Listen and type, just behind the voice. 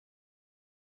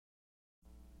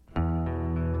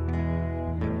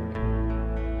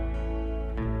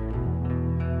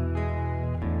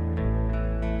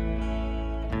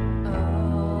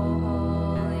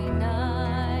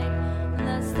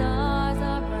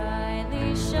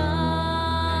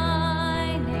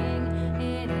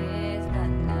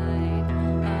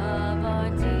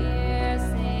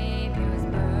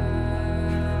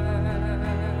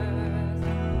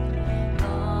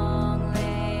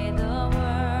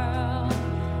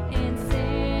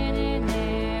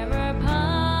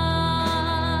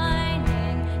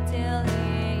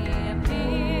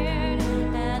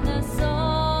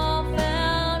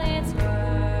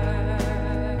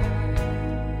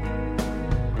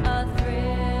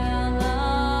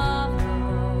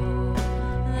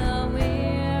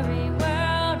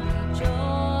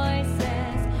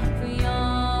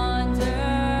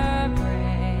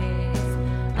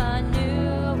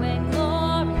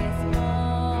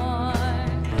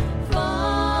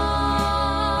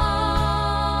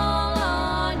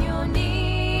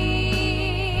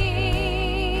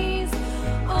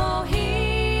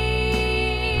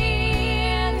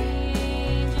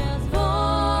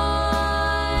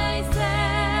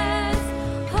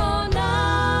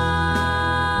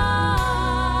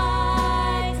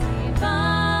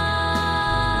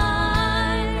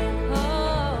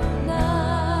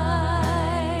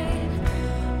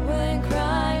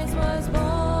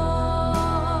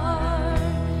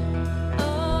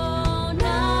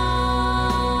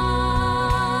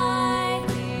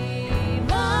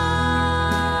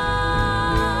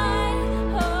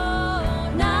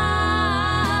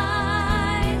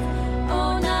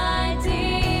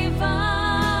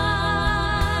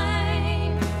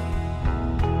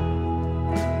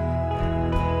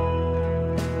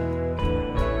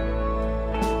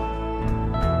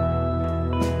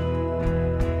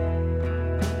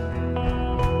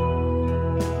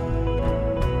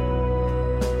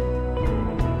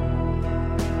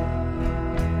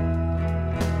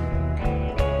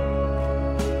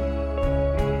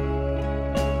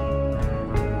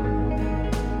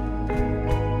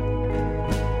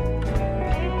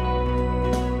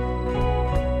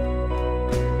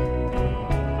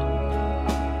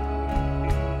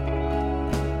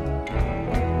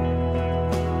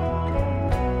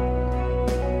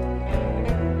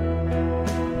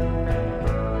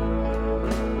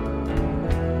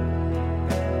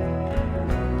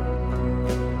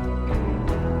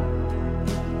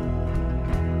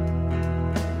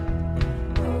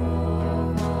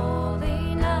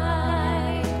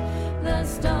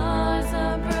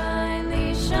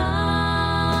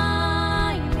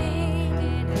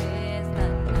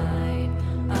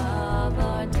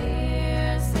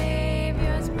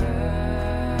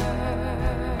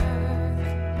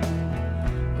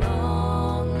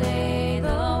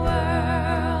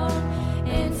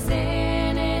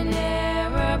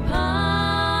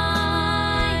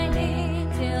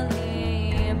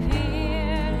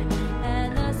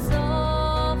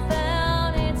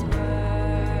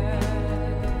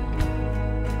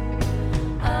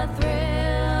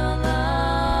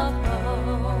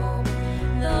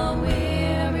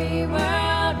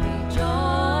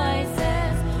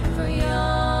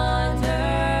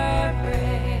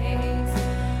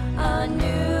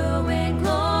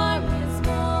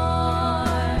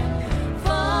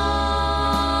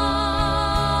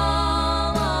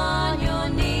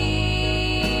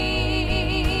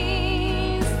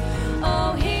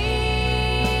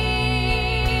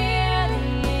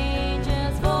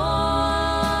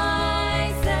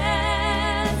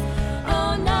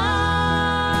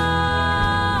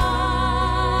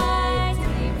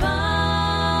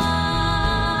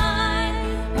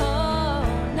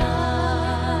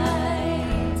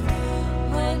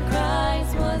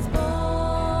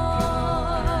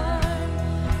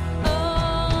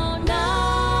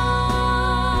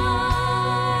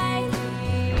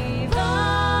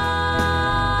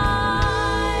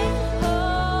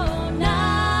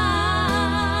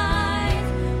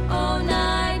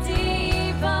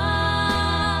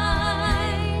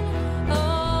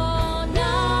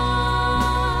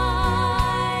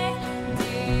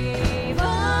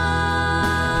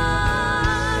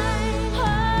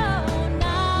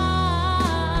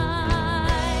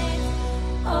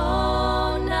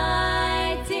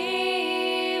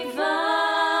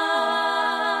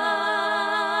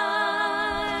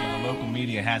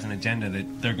has an agenda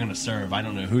that they're going to serve. I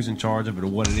don't know who's in charge of it or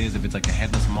what it is, if it's like a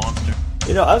headless monster.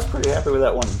 You know, I was pretty happy with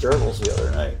that one Gerbils the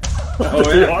other night. Oh,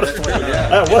 yeah.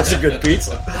 That was a good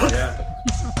pizza. Yeah.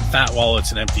 Fat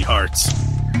wallets and empty hearts.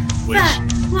 Which,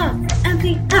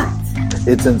 empty hearts.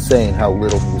 It's insane how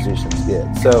little musicians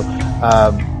get. So,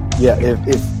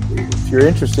 if you're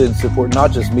interested in support,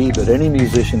 not just me, but any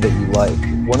musician that you like,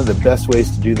 one of the best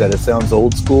ways to do that, it sounds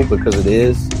old school because it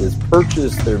is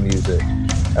purchase their music,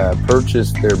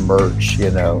 purchase their merch, you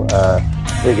know.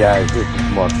 Hey guys, this is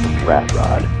Mark from Rat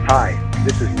Rod. Hi,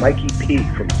 this is Mikey P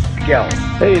from Skell.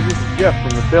 Hey, this is Jeff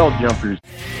from the Bell Jumpers.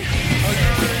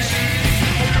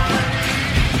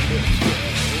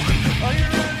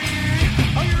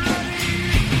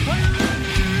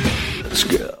 Let's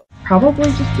go.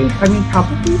 Probably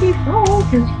be Paul,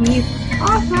 because he's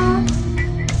awesome.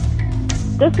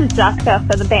 This is Jessica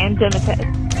for the band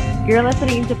Dimitas. You're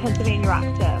listening to Pennsylvania Rock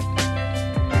Show.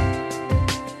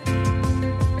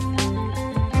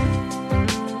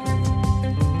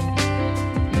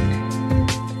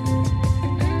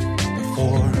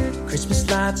 Before Christmas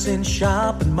lights in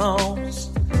shopping malls,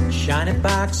 shiny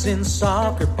bikes in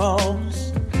soccer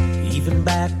balls, even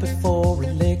back before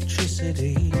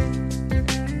electricity.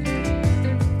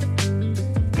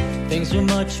 Things were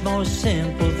much more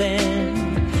simple then.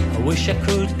 I wish I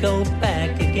could go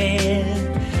back again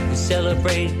and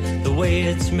celebrate the way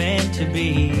it's meant to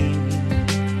be.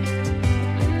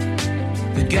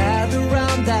 They gather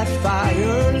round that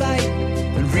firelight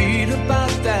and read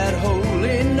about that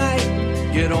holy night.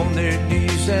 Get on their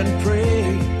knees and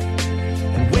pray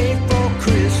and wait for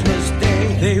Christmas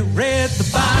Day. They read the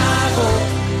Bible,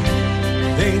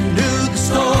 they knew the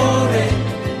story,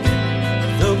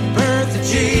 the birth of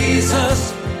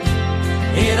Jesus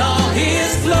in all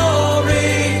his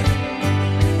glory,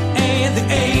 and the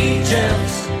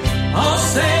angels all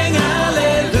sang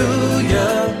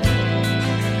hallelujah,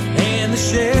 and the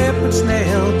shepherds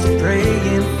knelt to pray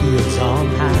in fields on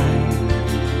high.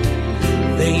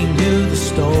 They knew the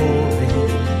story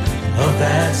of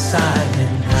that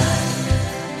silent night.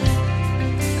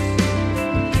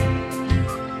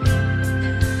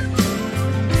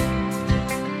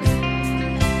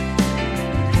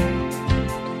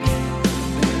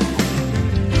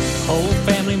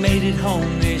 Made it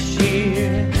home this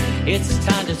year. It's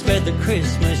time to spread the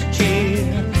Christmas cheer.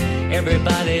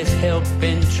 Everybody's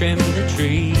helping trim the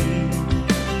tree.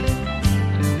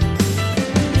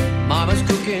 Mama's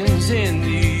cooking's in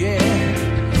the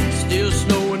air. Still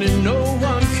snowing and no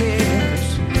one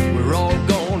cares. We're all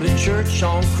going to church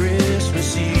on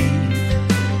Christmas Eve.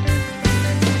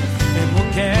 And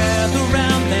we'll gather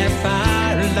around that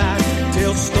firelight,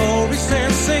 tell stories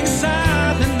and sing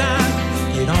silent night.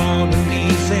 Get on our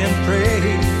knees and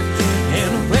pray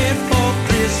and wait for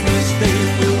Christmas Day.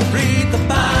 We'll read the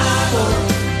Bible,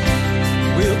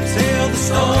 we'll tell the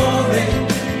story,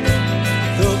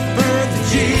 the birth of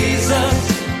Jesus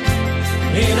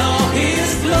in all his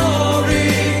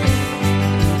glory,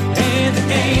 and the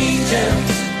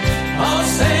angels all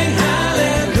sang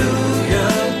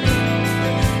hallelujah,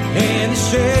 and the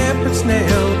shepherds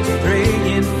knelt to pray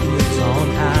in fields on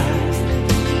high.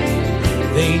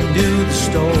 They knew the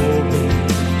story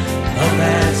of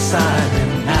that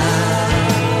silent night.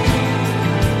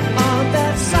 On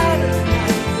that silent night.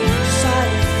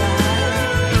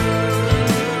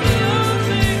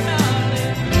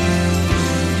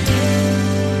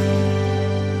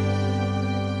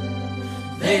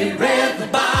 They read the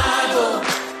Bible,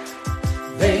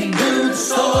 they knew the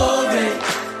story,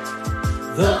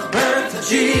 the birth of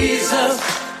Jesus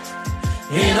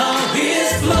in all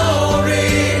his glory.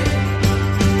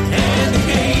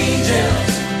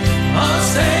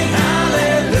 Sang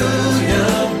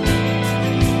hallelujah,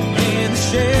 and the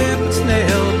shepherds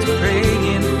knelt to pray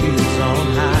in fields on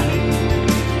high.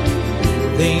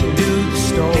 They knew the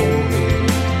story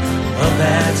of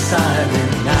that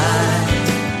silent night.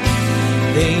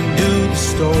 They knew the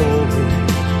story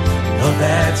of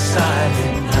that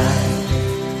silent night.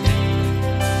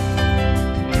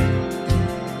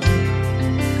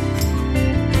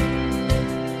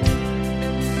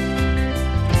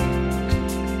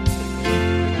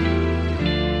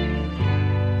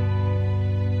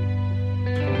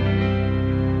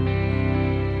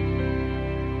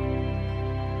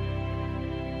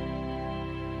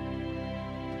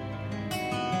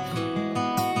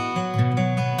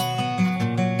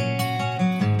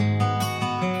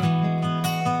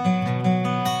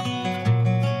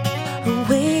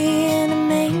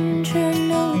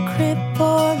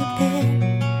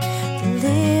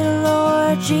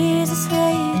 Jesus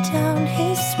laid down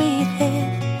his sweet head.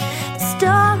 The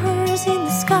stars in the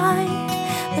sky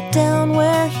looked down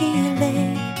where he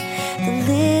lay.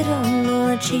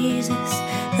 Jesus,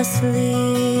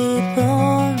 asleep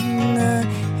on the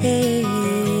hay.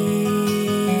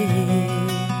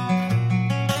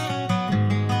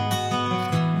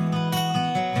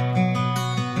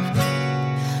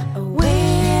 Away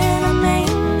in a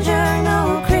manger,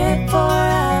 no crib for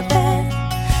a bed,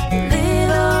 the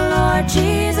little Lord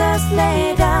Jesus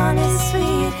laid down his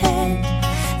sweet head.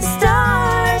 The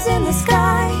stars in the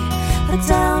sky looked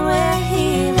down where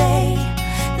he lay,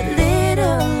 the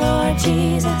little Lord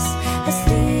Jesus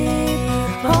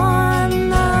asleep on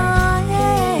the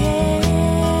hay.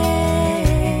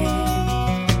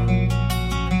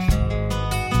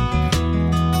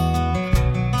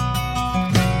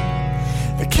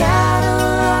 The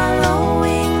cattle are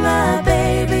lowing, the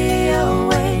baby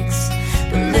awakes,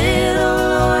 but little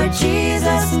Lord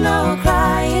Jesus, no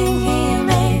crying he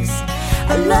makes.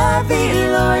 I love thee,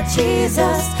 Lord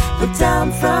Jesus, look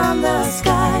down from the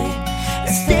sky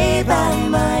and stay by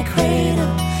my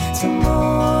cradle till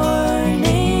morning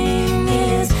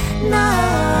is night.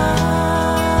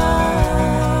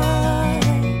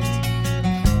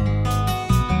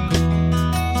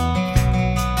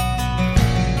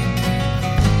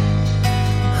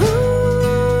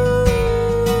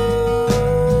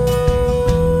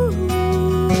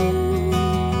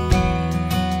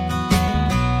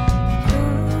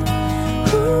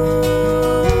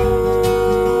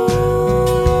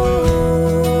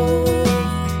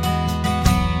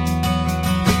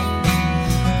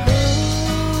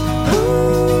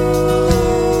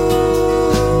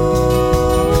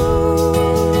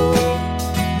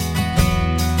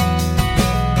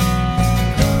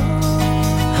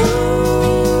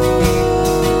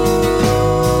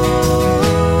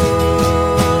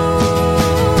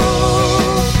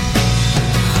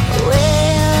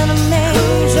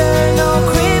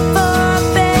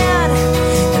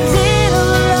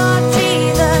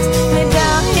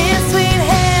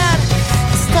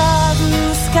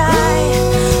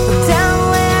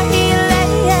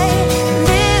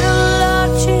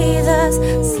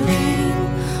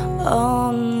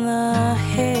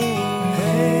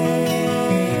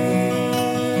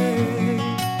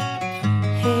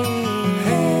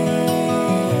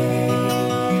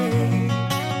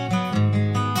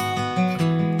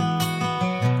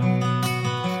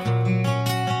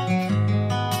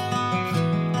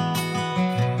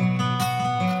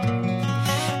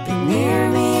 Near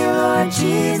me, Lord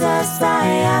Jesus, I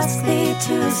ask thee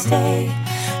to stay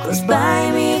close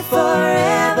by me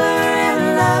forever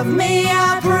and love me,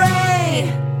 I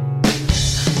pray.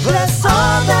 Bless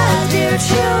all thy dear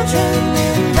children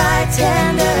in thy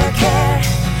tender care,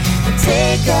 and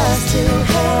take us to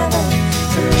heaven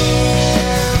to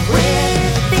live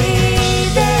with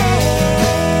thee there.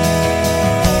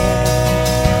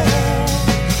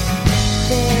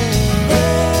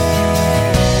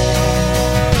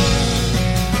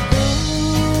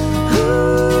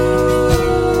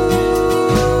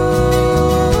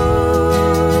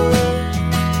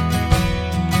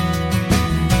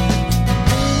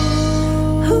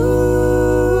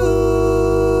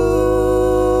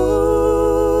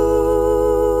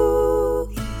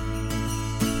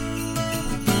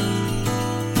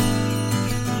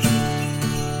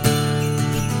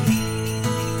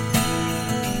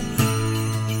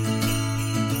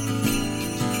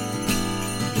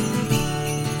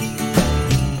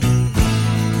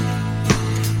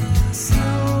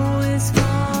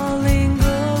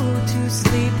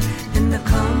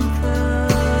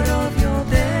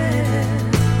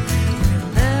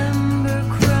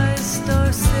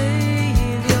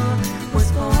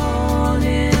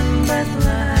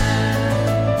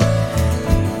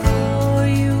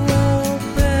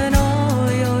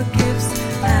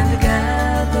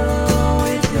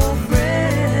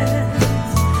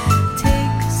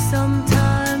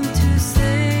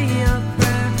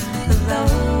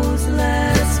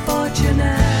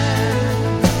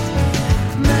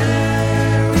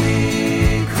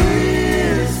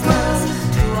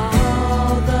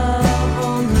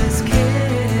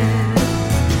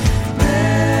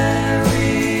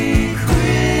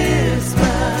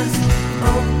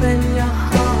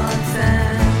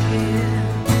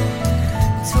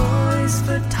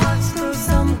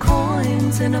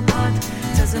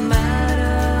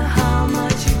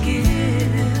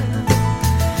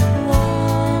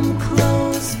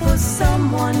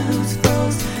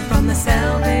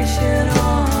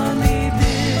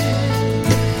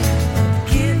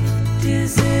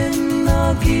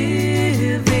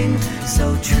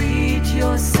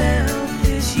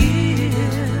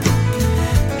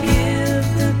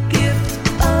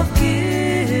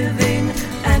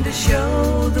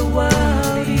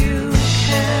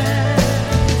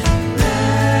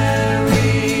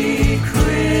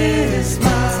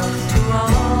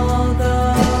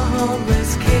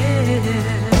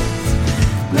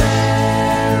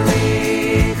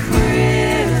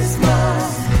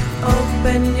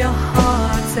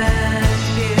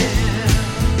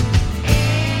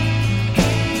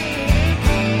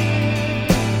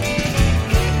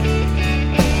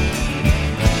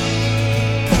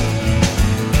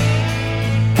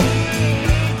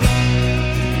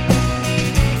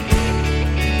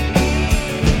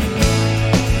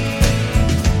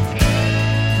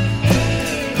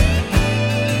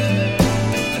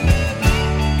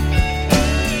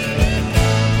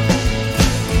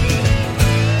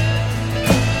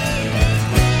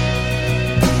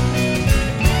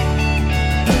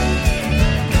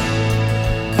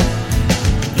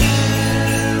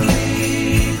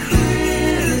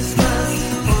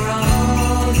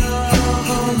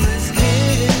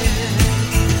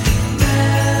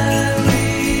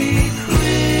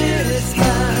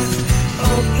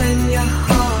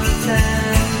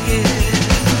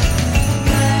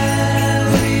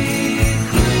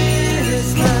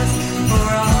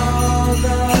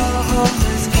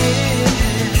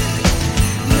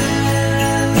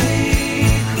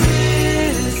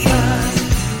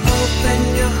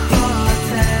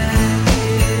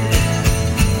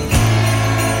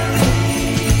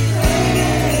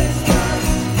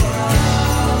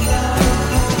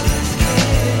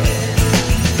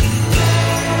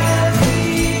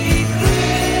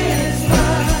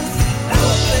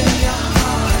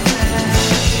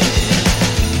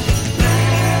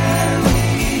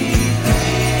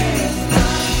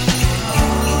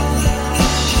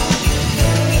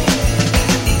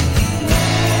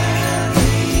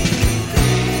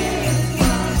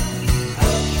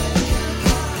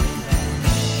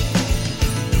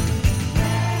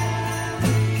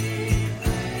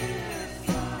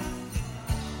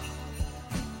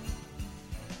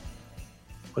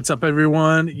 What's up,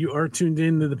 everyone? You are tuned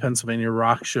in to the Pennsylvania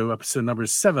Rock Show, episode number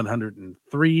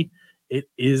 703. It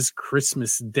is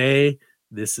Christmas Day.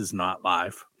 This is not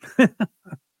live.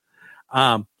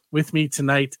 With me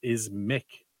tonight is Mick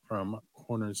from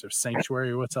Corners of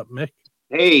Sanctuary. What's up, Mick?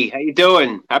 Hey, how you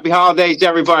doing? Happy holidays,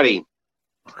 everybody.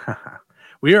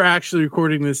 We are actually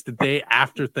recording this the day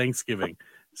after Thanksgiving.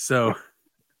 So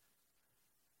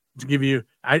to give you,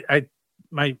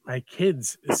 my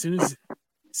kids, as soon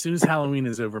as Halloween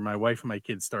is over, my wife and my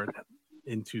kids start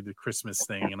into the Christmas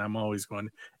thing, and I'm always going,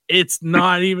 it's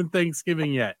not even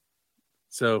Thanksgiving yet.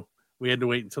 So we had to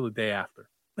wait until the day after.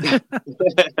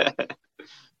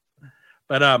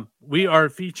 But we are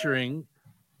featuring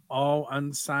all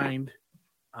unsigned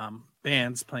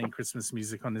bands playing Christmas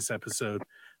music on this episode.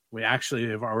 We actually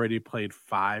have already played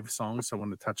 5 songs, so I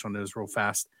want to touch on those real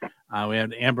fast. We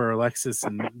had Amber Alexis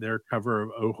and their cover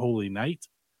of Oh Holy Night.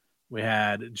 We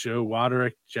had Joe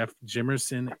Waderick, Jeff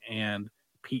Jimerson, and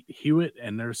Pete Hewitt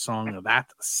and their song That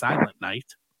Silent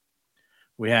Night.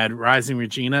 We had Rising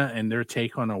Regina and their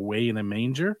take on Away in a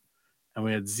Manger. And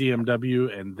we had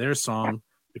ZMW and their song,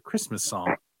 The Christmas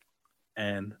Song.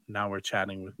 And now we're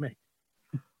chatting with Mick.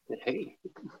 Hey.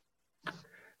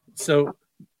 So,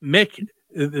 Mick,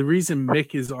 the reason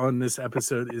Mick is on this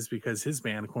episode is because his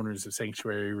band, Corners of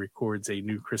Sanctuary, records a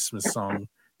new Christmas song.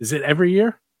 Is it every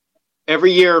year?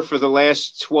 Every year for the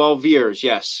last 12 years,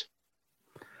 yes.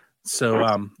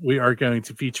 So we are going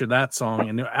to feature that song,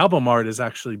 and the album art is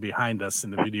actually behind us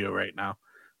in the video right now.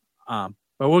 But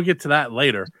we'll get to that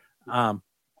later.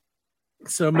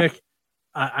 So, Mick,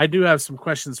 I do have some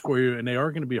questions for you, and they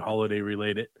are going to be holiday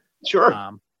related. Sure.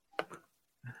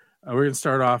 We're going to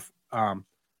start off.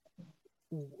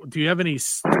 Do you have any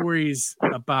stories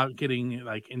about getting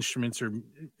like instruments or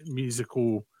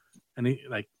musical, any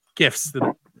like gifts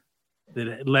that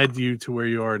led you to where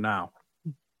you are now?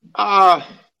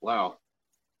 Wow.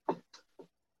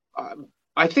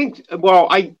 I think, well,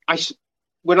 I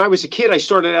when I was a kid, I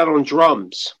started out on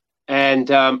drums,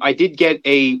 and I did get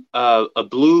a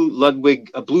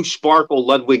blue Sparkle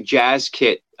Ludwig jazz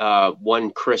kit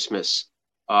one Christmas,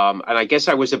 and I guess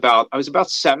I was about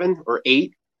 7 or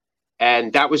 8,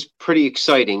 and that was pretty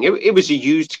exciting. It was a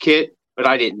used kit, but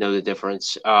I didn't know the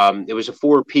difference. It was a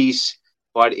 4-piece,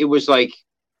 but it was like,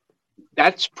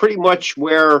 that's pretty much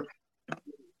where,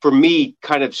 for me,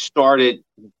 kind of started,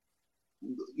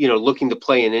 looking to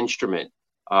play an instrument.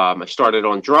 I started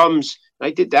on drums.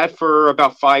 I did that for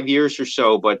about 5 years or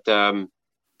so, but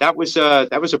that was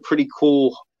a pretty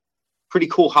cool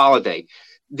holiday.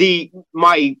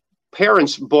 My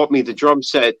parents bought me the drum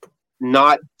set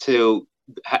not to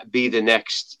be the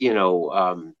next,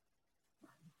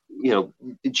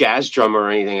 jazz drummer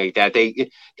or anything like that.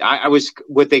 I was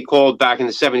what they called back in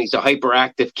the 70s a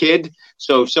hyperactive kid.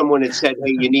 So someone had said,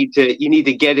 "Hey, you need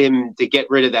to get him to get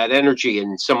rid of that energy,"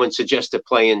 and someone suggested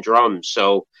playing drums.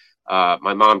 So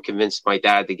my mom convinced my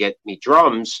dad to get me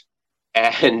drums,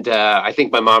 and I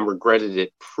think my mom regretted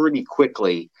it pretty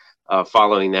quickly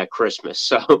following that Christmas.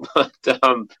 So, but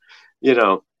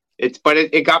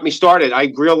it got me started.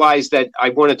 I realized that I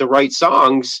wanted to write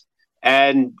songs,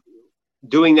 and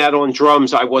doing that on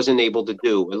drums, I wasn't able to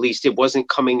do. At least it wasn't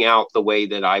coming out the way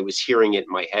that I was hearing it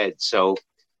in my head. So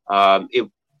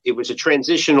it was a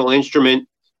transitional instrument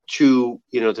to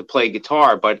play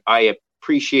guitar, but I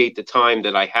appreciate the time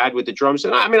that I had with the drums.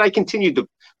 And I continued to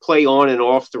play on and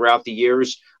off throughout the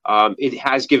years. It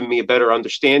has given me a better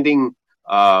understanding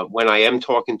when I am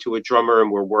talking to a drummer and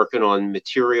we're working on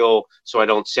material, so I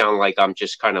don't sound like I'm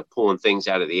just kind of pulling things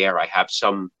out of the air. I have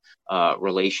some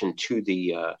relation to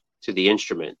the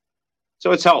instrument,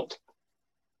 so it's helped.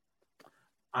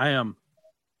 I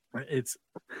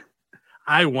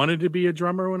wanted to be a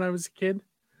drummer when I was a kid,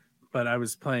 but I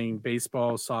was playing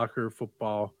baseball, soccer,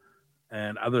 football,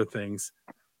 and other things,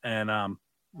 and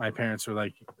my parents were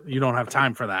like, "You don't have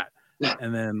time for that."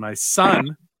 And then my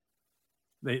son,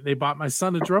 they bought my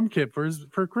son a drum kit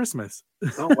for Christmas.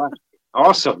 Oh wow,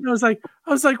 awesome! I was like,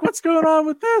 "What's going on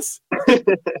with this?"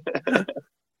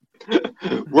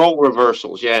 Role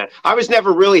reversals, yeah. I was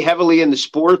never really heavily into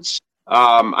sports.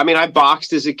 I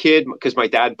boxed as a kid because my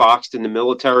dad boxed in the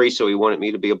military, so he wanted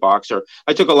me to be a boxer.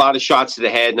 I took a lot of shots to the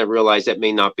head, and I realized that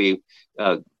may not be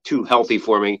too healthy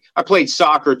for me. I played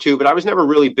soccer too, but I was never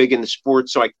really big into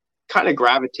sports, so I kind of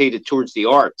gravitated towards the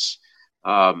arts.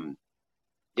 So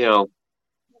yeah,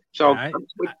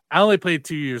 I only played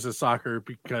 2 years of soccer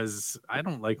because I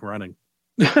don't like running.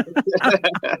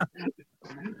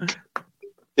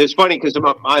 It's funny because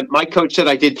my coach said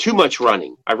I did too much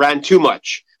running. I ran too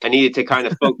much. I needed to kind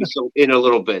of focus in a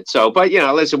little bit. So, but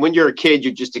listen, when you're a kid,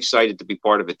 you're just excited to be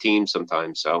part of a team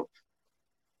sometimes. So,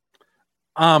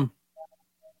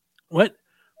 What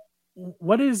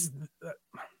is?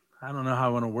 I don't know how I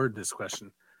want to word this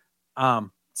question.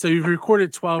 So you've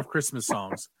recorded 12 Christmas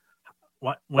songs.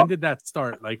 When did that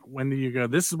start? Like, when did you go,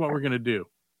 this is what we're going to do?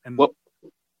 And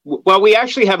well, we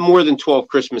actually have more than 12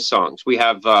 Christmas songs. We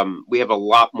have a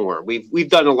lot more. We've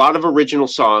done a lot of original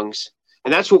songs,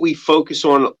 and that's what we focus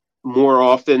on more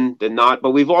often than not.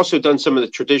 But we've also done some of the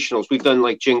traditionals. We've done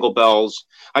like Jingle Bells.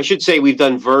 I should say we've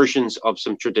done versions of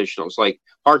some traditionals, like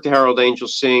Hark the Herald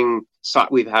Angels Sing.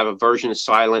 We have a version of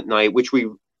Silent Night, which we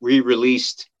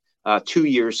re-released 2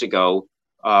 years ago.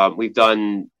 We've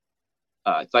done,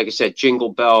 like I said,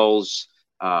 Jingle Bells.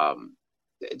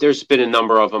 There's been a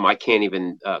number of them. I can't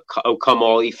even. Oh, Come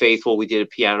All Ye Faithful. We did a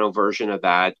piano version of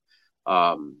that.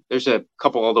 There's a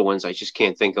couple other ones I just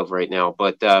can't think of right now.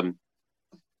 But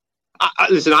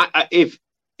listen, if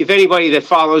anybody that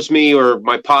follows me or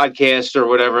my podcast or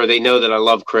whatever, they know that I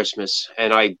love Christmas,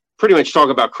 and I pretty much talk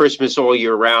about Christmas all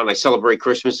year round. I celebrate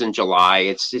Christmas in July.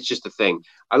 It's just a thing.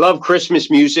 I love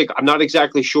Christmas music. I'm not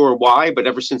exactly sure why, but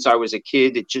ever since I was a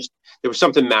kid, there was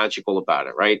something magical about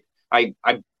it, right? I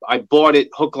bought it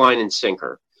hook, line, and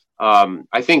sinker.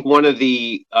 I think one of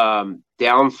the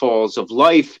downfalls of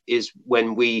life is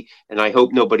when and I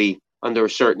hope nobody under a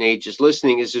certain age is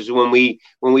listening, is when we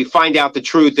find out the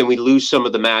truth and we lose some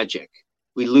of the magic.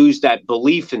 We lose that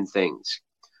belief in things.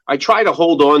 I try to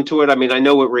hold on to it. I mean, I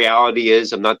know what reality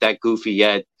is. I'm not that goofy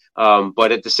yet.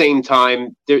 But at the same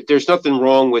time, there's nothing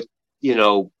wrong with,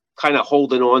 kind of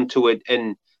holding on to it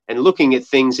and looking at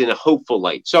things in a hopeful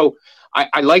light. So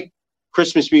I like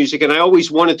Christmas music, and I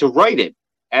always wanted to write it.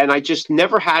 And I just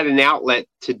never had an outlet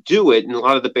to do it. And a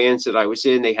lot of the bands that I was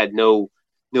in, they had no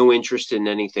interest in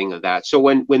anything of that. So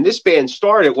when this band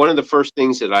started, one of the first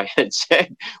things that I had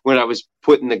said when I was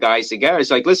putting the guys together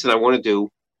is like, listen, I want to do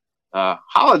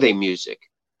holiday music.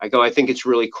 I go, I think it's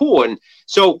really cool. And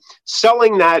so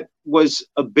selling that was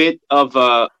a bit of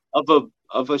a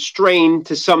strain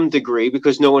to some degree,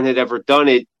 because no one had ever done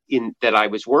it that I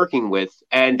was working with.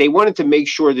 And they wanted to make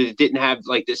sure that it didn't have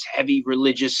like this heavy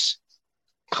religious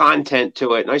content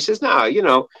to it. And I says,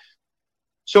 no,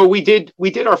 So we did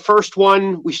our first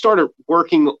one. We started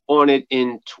working on it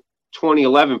in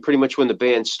 2011, pretty much when the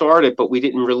band started, but we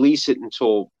didn't release it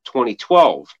until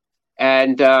 2012.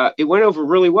 And it went over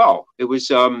really well. It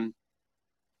was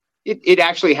it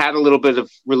actually had a little bit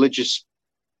of religious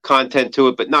content to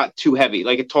it, but not too heavy.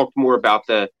 Like, it talked more about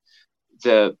the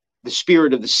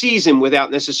spirit of the season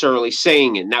without necessarily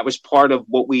saying it. And that was part of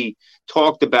what we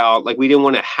talked about. Like, we didn't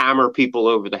want to hammer people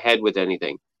over the head with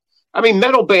anything. I mean,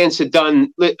 metal bands had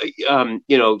done,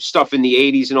 stuff in the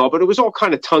 80s and all, but it was all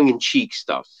kind of tongue-in-cheek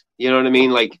stuff. You know what I mean?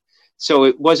 Like, so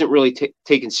it wasn't really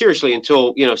taken seriously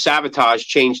until, Sabotage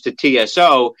changed to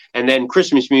TSO, and then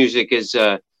Christmas music is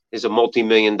a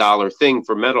multi-million-dollar thing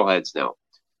for metalheads now.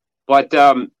 But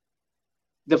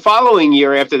the following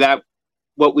year after that,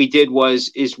 what we did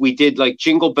is we did like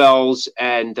Jingle Bells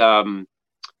and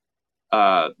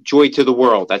Joy to the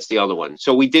World. That's the other one.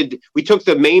 So we took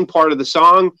the main part of the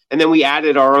song, and then we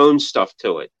added our own stuff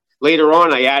to it. Later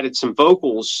on, I added some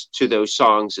vocals to those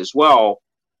songs as well,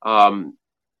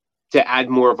 to add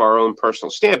more of our own personal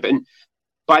stamp. And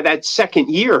by that second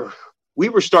year, we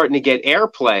were starting to get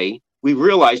airplay. We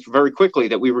realized very quickly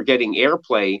that we were getting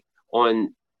airplay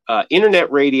on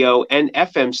internet radio and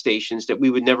FM stations that we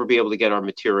would never be able to get our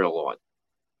material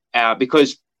on,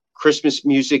 because Christmas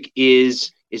music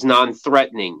is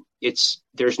non-threatening.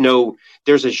 There's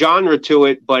a genre to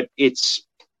it, but it's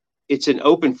an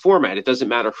open format. It doesn't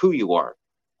matter who you are.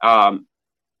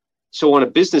 So on a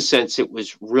business sense, it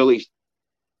was really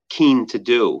keen to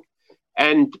do.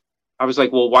 And I was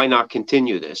like, well, why not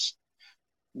continue this?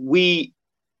 We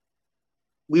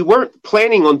weren't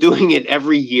planning on doing it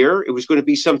every year. It was going to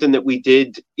be something that we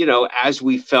did, as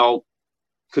we felt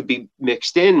could be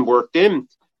mixed in, worked in.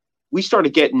 We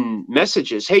started getting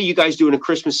messages. Hey, you guys doing a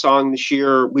Christmas song this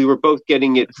year? We were both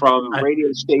getting it from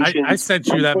radio stations. I sent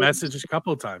you that message a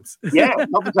couple of times. Yeah, a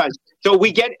couple of times. So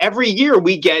every year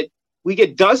we get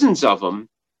dozens of them,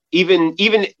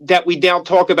 even that we now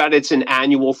talk about. It's an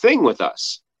annual thing with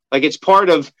us. Like, it's part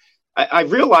of, I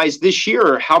realized this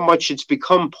year how much it's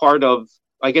become part of,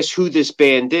 I guess, who this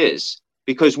band is,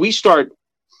 because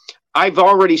I've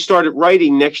already started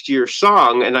writing next year's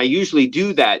song, and I usually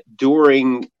do that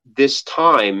during this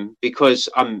time because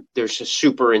there's a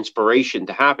super inspiration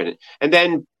to happen. And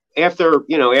then after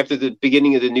the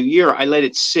beginning of the new year, I let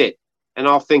it sit, and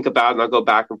I'll think about it, and I'll go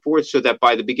back and forth, so that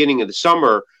by the beginning of the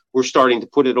summer, we're starting to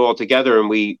put it all together, and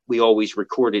we always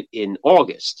record it in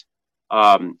August.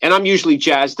 And I'm usually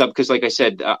jazzed up because, like I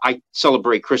said, I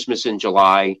celebrate Christmas in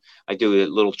July. I do a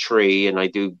little tree, and I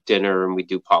do dinner, and we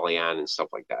do Pollyanna and stuff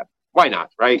like that. Why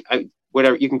not, right?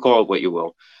 Whatever, you can call it what you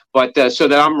will. But so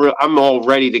that I'm all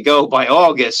ready to go by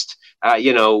August.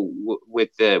 With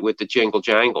the jingle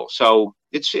jangle. So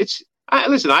listen.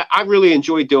 I really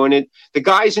enjoy doing it. The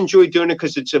guys enjoy doing it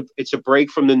because it's a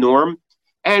break from the norm,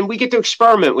 and we get to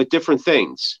experiment with different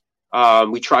things.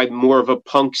 We tried more of a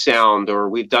punk sound, or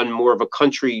we've done more of a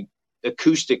country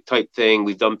acoustic type thing.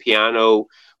 We've done piano.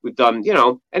 We've done,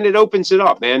 and it opens it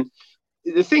up, man.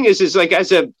 The thing is like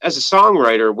as a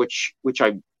songwriter, which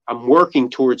I'm working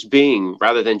towards being,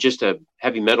 rather than just a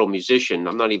heavy metal musician.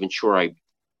 I'm not even sure I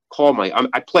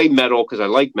play metal because I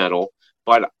like metal,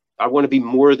 but I want to be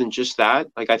more than just that.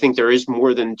 Like, I think there is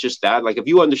more than just that. Like, if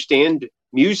you understand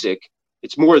music,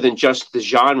 it's more than just the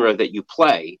genre that you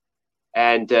play.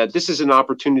 And this is an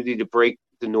opportunity to break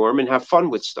the norm and have fun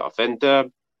with stuff. And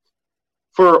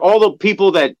for all the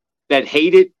people that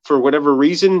hate it for whatever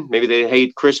reason, maybe they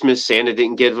hate Christmas, Santa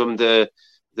didn't give them the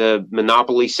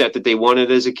Monopoly set that they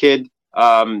wanted as a kid.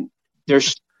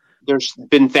 There's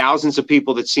been thousands of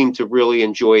people that seem to really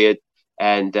enjoy it.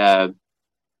 And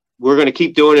we're going to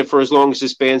keep doing it for as long as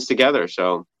this band's together.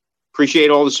 So appreciate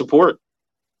all the support.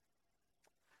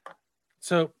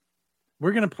 So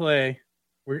we're going to play...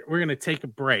 We're going to take a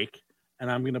break, and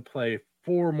I'm going to play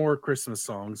 4 more Christmas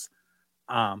songs,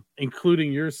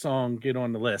 including your song, Get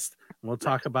on the List. And we'll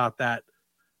talk about that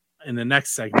in the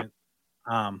next segment,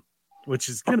 which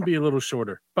is going to be a little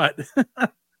shorter. But so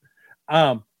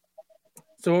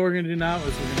what we're going to do now is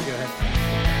we're going to go ahead.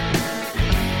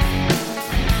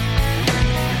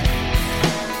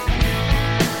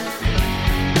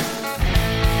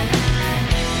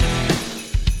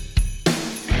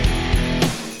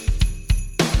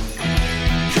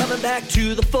 Back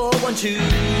to the 412,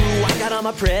 I got all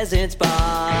my presents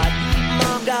bought.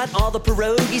 Mom got all the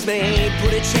pierogies made,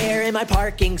 put a chair in my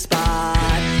parking spot.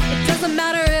 It doesn't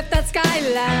matter if that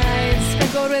skyline's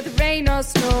sprinkled with rain or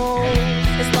snow,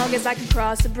 as long as I can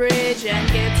cross the bridge and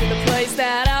get to the place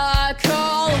that I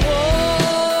call home.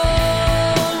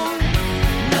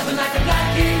 Nothing like a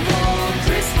black and gold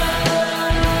Christmas.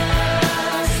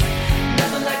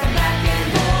 Nothing like a black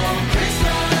and gold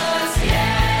Christmas.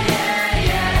 Yeah, yeah,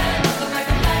 yeah. Nothing like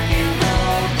a black and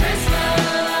gold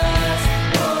Christmas.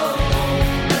 Oh,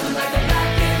 nothing like a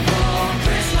black and gold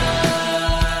Christmas.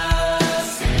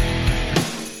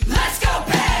 Let's go,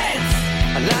 Peds!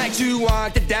 I like to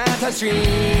walk the downtown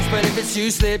streets, but if it's too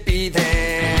slippy,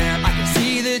 then I can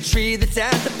see the tree that's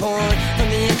at the point from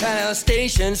the Incline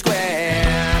Station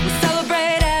Square. We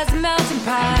celebrate as a melting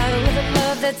pot with a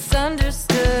love that's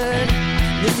understood.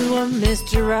 This is what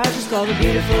Mr. Rogers called a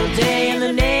beautiful day in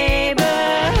the neighborhood.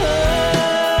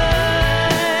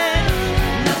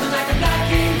 Nothing like a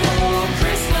black and gold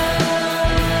Christmas.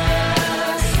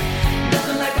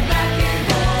 Nothing like a black and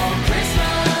gold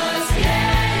Christmas.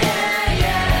 Yeah, yeah,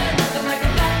 yeah. Nothing like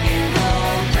a black and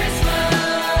gold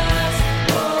Christmas.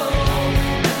 Oh,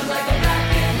 nothing like a black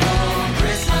and gold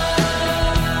Christmas.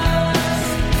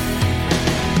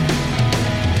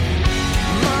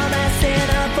 Mom asked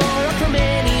Santa for a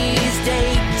Cremini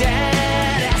steak.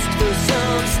 Dad asked for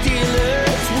some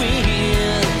Steelers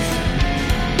wings.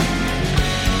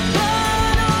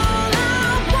 But all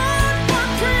I want for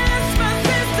Christmas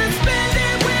is to spend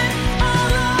it with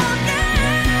all our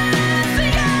kids.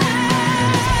 Yeah!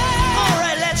 All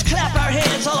right, let's clap our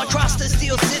hands all across the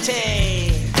Steel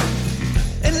City.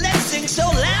 And let's sing so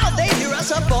loud they hear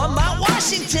us up on Mount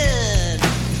Washington.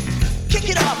 Kick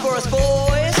it off for us,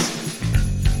 boys.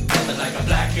 Nothing like a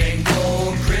black and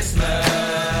gold Christmas.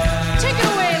 Take it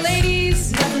away,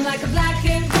 ladies. Nothing like a black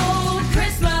and gold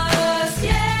Christmas.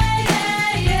 Yeah,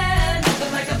 yeah, yeah.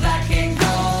 Nothing like a black and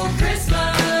gold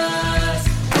Christmas.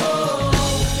 Oh,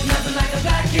 nothing like a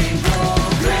black and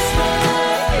gold Christmas.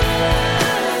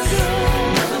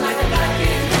 Nothing like a black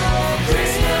and gold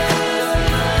Christmas.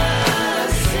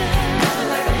 Nothing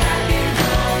like a black and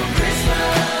gold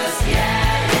Christmas.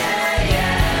 Yeah, yeah,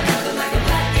 yeah. Nothing like a black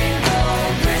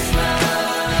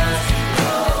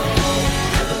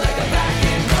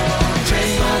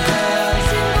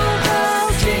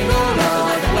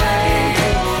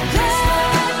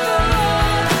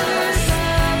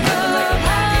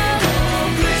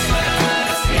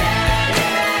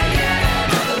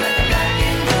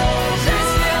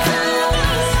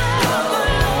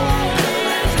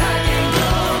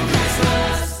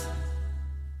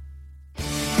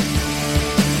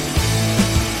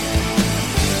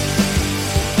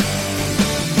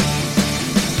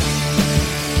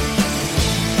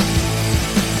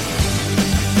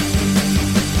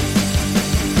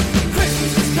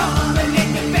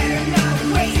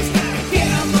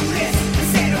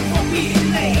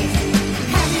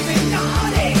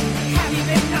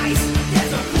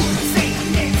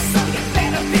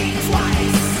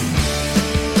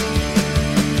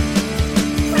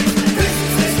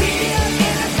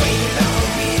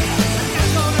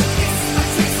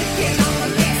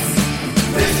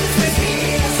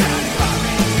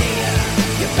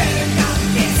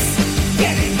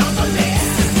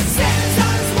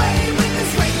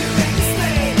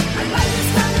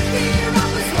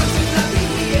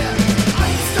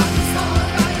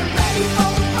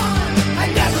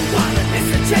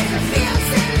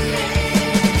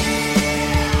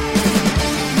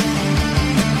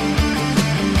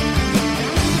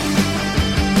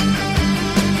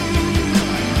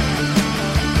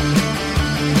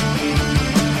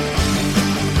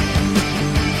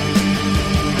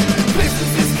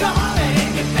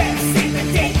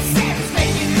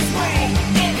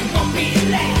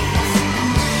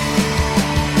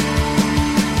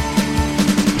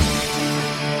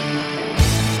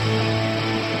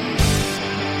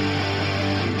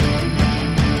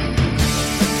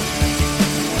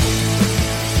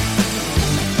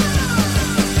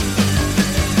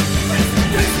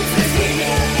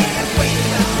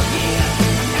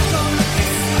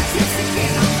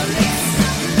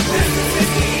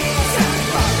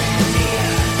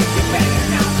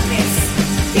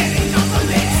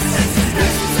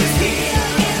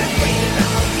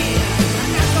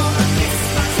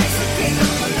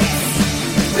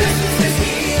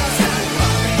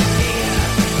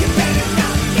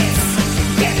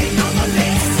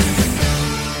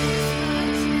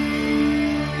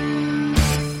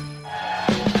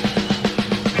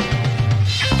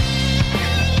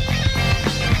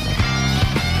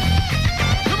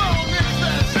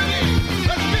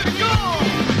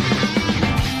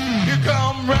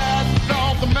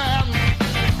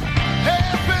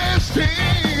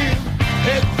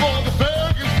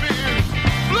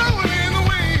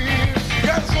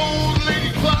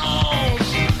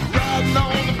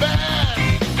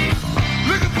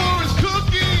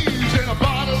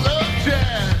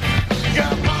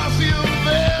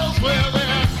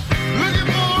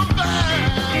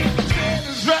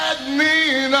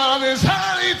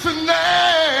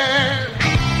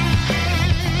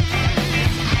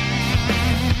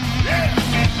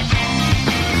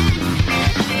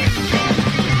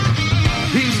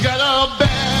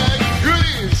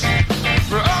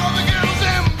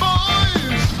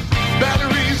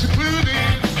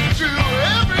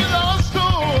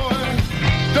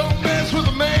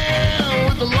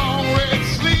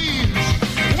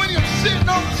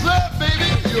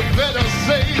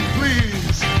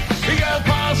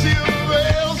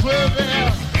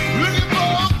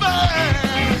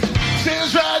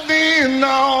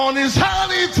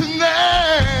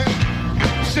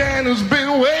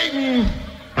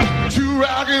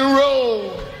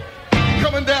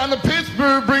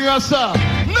to bring us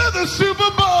another Super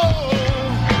Bowl.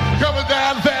 Coming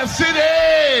down Fast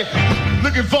City,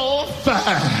 looking for a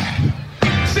fight.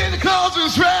 Santa Claus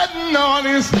is riding on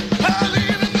his Harley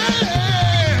tonight.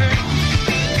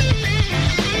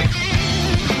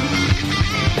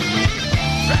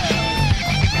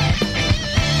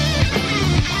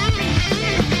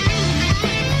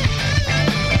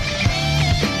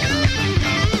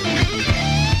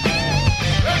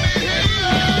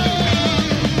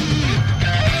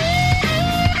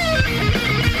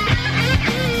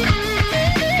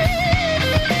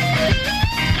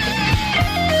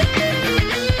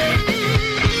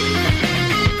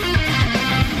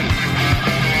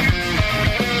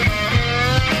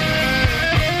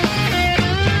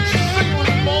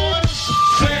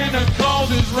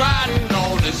 Riding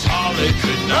on his Harley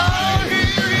tonight.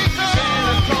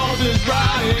 Santa Claus is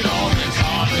riding on his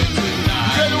Harley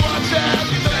tonight. Better watch out.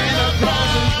 Santa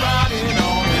Claus is riding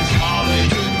on his Harley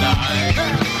tonight.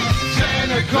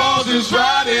 Santa Claus is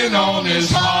riding on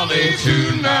his Harley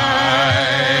tonight.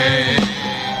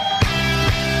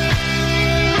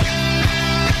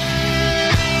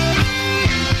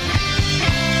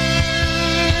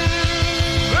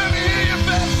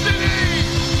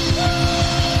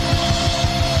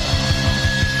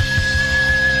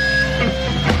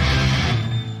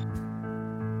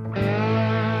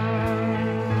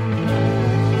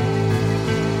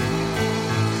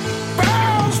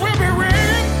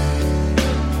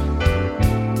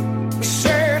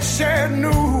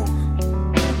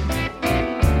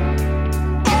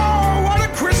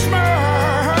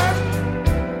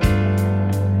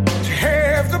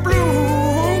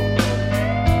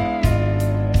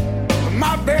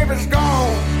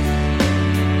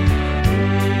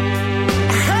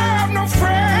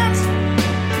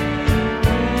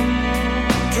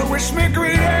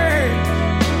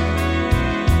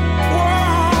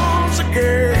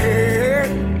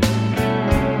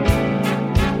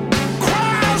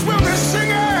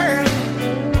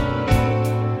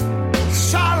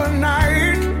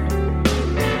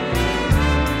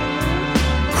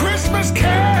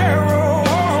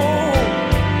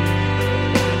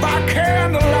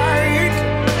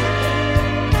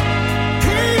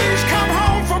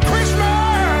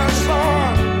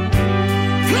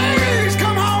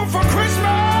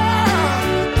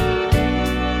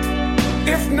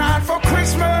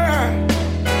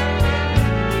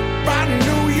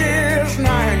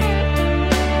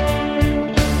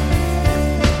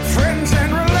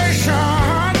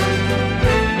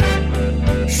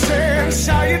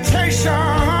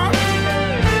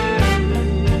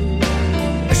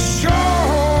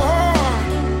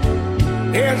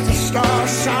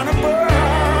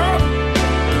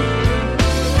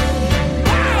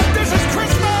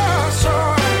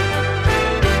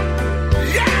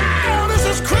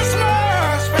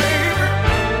 Christmas, baby.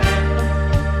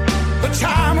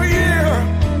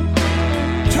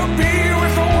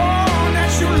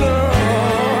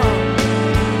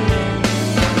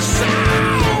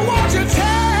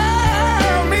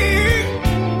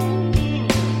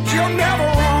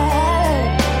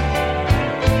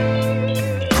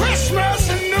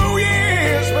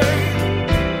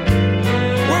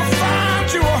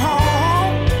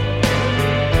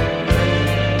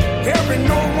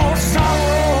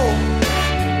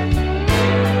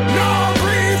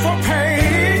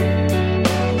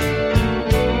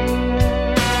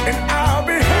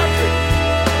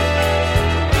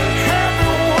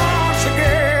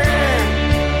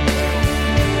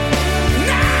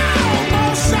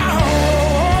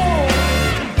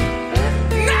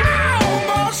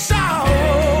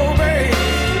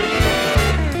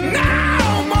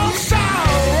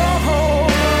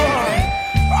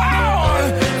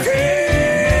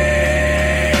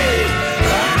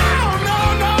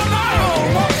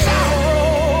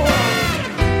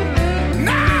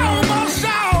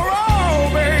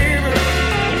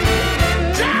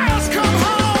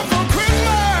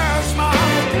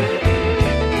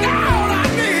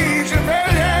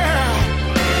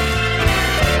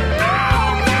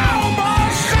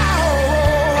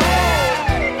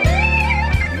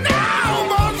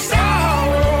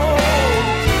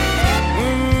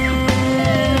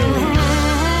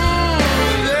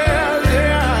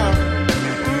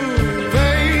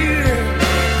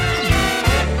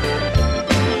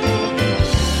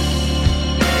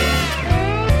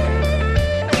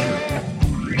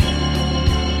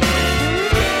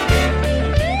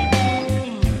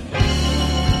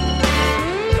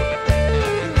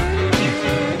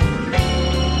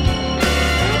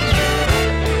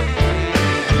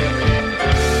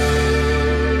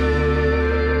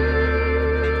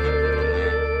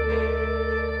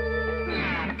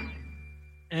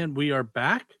 And we are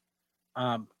back.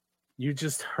 You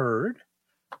just heard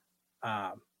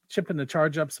Chip and the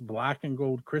Charge Ups, Black and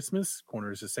Gold Christmas,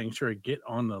 Corners of Sanctuary, Get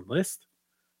on the List,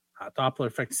 Doppler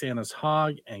Effect, Santa's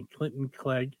Hog, and Clinton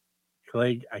Clegg,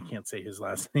 I can't say his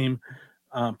last name,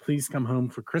 Please Come Home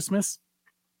for Christmas.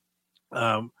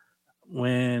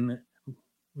 When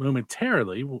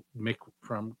momentarily, Mick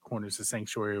from Corners of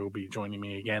Sanctuary will be joining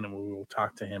me again, and we will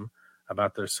talk to him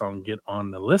about their song Get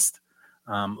on the List.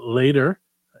 Later,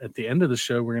 at the end of the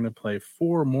show, we're going to play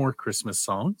 4 more Christmas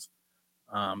songs.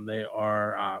 They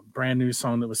are a brand new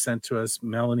song that was sent to us,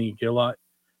 Melanie Gillott,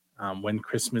 When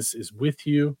Christmas is With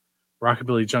You,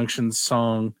 Rockabilly Junction's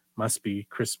song Must Be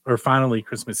Finally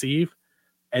Christmas Eve,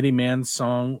 Eddie Mann's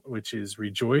song, which is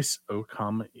Rejoice, O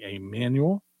Come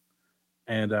Emmanuel,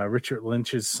 and Richard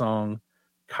Lynch's song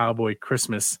Cowboy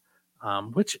Christmas,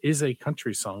 which is a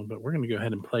country song, but we're going to go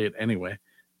ahead and play it anyway.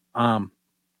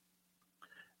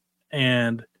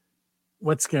 And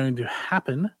what's going to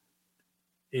happen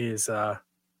is we're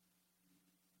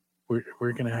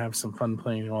going to have some fun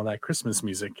playing all that Christmas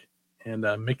music. And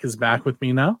Mick is back with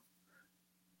me now.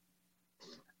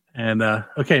 And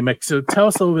okay, Mick, so tell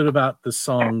us a little bit about the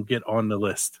song Get on the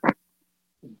List.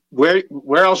 Where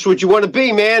else would you want to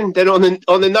be, man, than on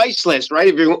the nice list, right?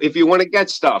 If you want to get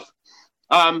stuff.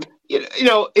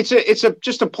 It's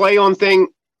just a play on thing.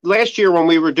 Last year when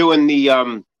we were doing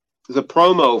the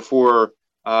promo for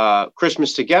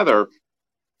Christmas Together,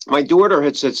 my daughter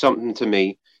had said something to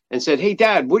me and said, "Hey,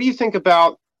 Dad, what do you think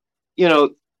about,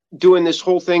 doing this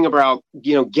whole thing about,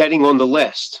 getting on the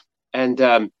list?"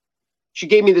 And she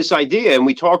gave me this idea, and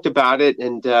we talked about it,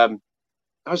 and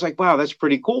I was like, "Wow, that's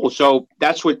pretty cool." So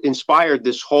that's what inspired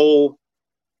this whole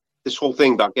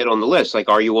thing about get on the list. Like,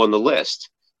 are you on the list?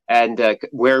 And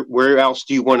where else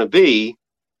do you want to be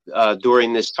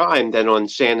during this time than on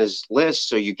Santa's list,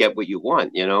 so you get what you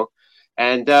want,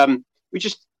 And we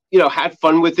just, had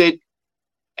fun with it.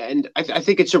 And I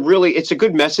think it's a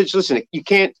good message. Listen,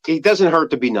 it doesn't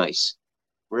hurt to be nice,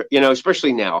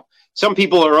 especially now. Some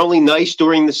people are only nice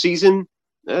during the season.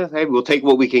 Hey, we'll take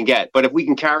what we can get. But if we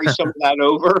can carry some of that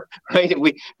over, right? If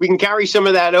we can carry some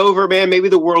of that over, man, maybe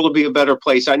the world will be a better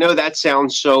place. I know that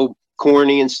sounds so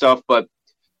corny and stuff, but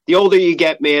the older you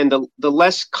get, man, the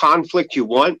less conflict you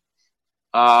want.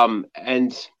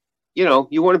 And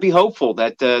you want to be hopeful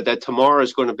that tomorrow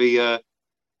is going to be a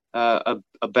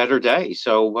better day.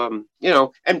 So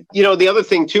the other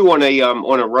thing too, on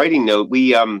a writing note,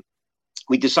 we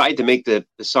decided to make the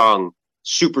song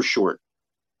super short.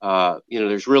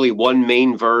 There's really one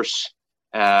main verse,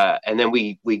 and then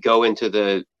we go into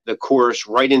the chorus,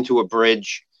 right into a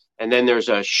bridge, and then there's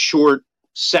a short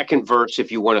second verse, if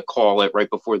you want to call it, right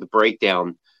before the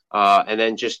breakdown, and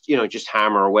then just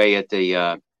hammer away at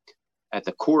the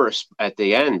chorus at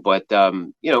the end. But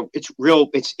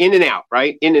it's in and out,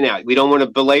 right? In and out. We don't want to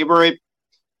belabor it.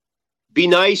 Be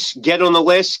nice, get on the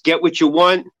list, get what you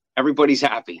want. Everybody's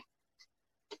happy.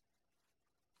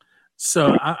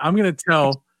 So I'm going to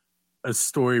tell a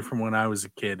story from when I was a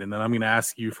kid, and then I'm going to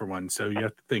ask you for one. So you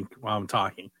have to think while I'm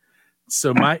talking.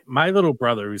 So my little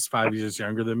brother, who's 5 years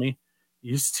younger than me,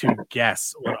 used to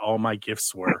guess what all my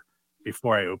gifts were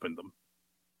before I opened them.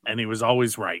 And he was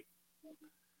always right.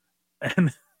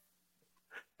 And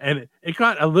it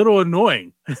got a little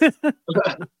annoying. The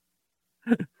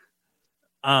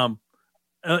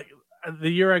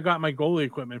year I got my goalie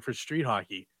equipment for street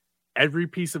hockey, every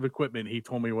piece of equipment, he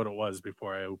told me what it was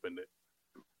before I opened it.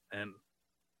 And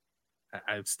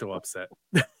I'm still upset.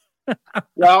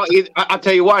 Well, I'll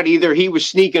tell you what, either he was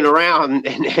sneaking around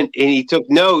and he took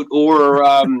note,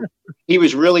 or he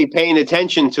was really paying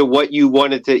attention to what you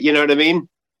wanted to, you know what I mean?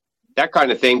 That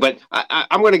kind of thing. But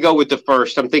I'm going to go with the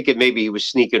first. I'm thinking maybe he was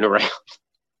sneaking around.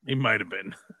 He might have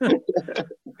been.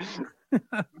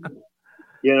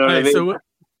 You know what I mean? So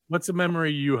what's a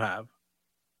memory you have?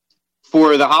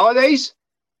 For the holidays?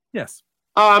 Yes.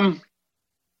 I'll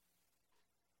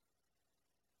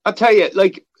tell you,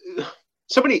 like,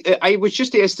 I was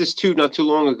just asked this too not too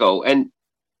long ago, and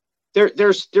I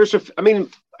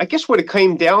guess what it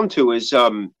came down to is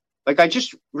I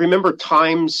just remember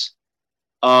times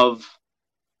of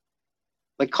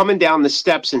like coming down the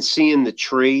steps and seeing the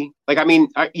tree. Like, I mean,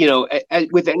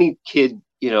 with any kid,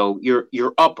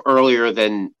 you're up earlier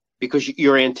than, because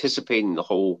you're anticipating the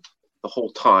whole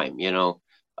time,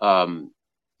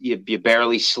 you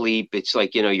barely sleep. It's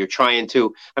like, you're trying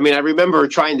to, I remember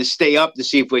trying to stay up to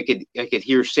see if I could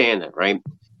hear Santa. Right.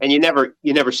 And you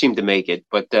never seem to make it,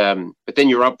 but then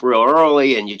you're up real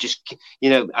early and you just,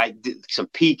 I did some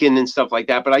peeking and stuff like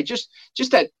that. But I just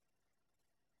that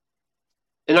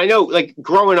and I know, like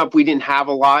growing up, we didn't have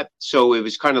a lot, so it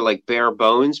was kind of like bare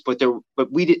bones. But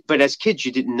as kids,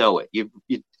 you didn't know it.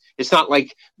 It's not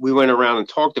like we went around and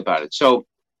talked about it. So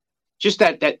just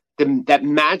that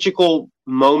magical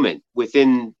moment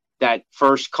within that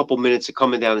first couple minutes of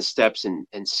coming down the steps and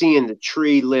seeing the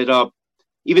tree lit up,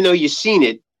 even though you've seen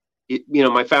it,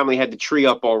 my family had the tree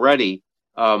up already,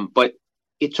 but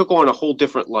it took on a whole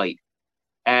different light,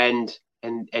 and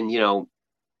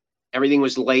everything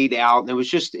was laid out, and it's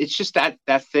just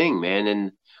that thing, man.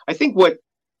 And I think what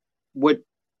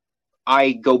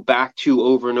I go back to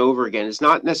over and over again is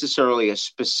not necessarily a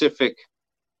specific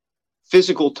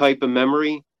physical type of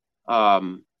memory.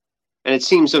 And it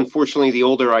seems, unfortunately, the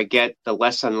older I get, the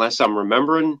less and less I'm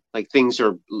remembering. Like things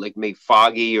are like maybe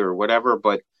foggy or whatever,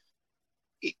 but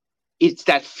it's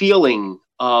that feeling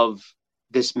of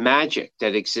this magic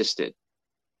that existed.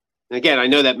 And again, I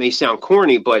know that may sound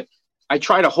corny, but I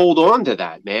try to hold on to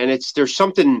that, man.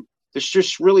 There's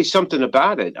just really something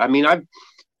about it. I mean, I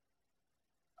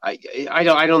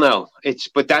don't know.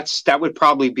 That would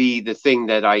probably be the thing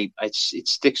that it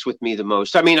sticks with me the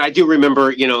most. I mean, I do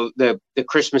remember, the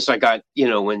Christmas I got,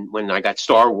 when I got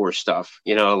Star Wars stuff,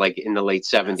 like in the late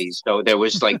 70s. So there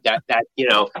was like that,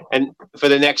 and for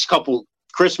the next couple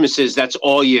Christmases, that's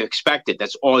all you expected.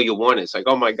 That's all you wanted. It's like,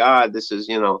 oh my God, this is,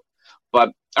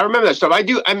 but I remember that stuff.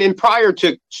 I mean, prior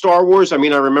to Star Wars, I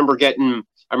mean, I remember getting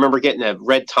a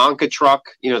red Tonka truck,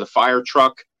 the fire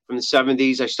truck from the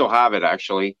 70s. I still have it,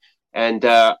 actually. And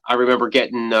I remember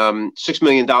getting $6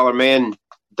 Million Man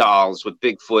dolls with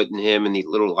Bigfoot and him and the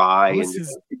little eye.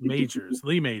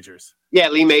 Lee Majors. Yeah,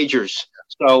 Lee Majors.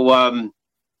 So,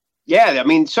 yeah, I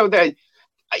mean, so that,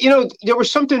 there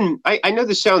was something, I know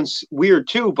this sounds weird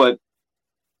too, but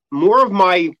more of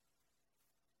my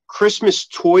Christmas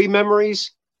toy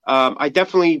memories, I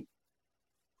definitely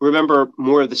remember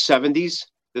more of the 70s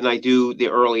than I do the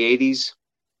early 80s.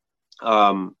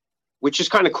 Which is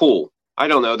kind of cool. I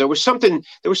don't know. There was something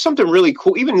really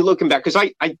cool. Even looking back, because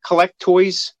I collect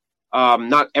toys,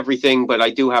 not everything, but I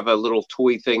do have a little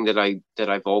toy thing that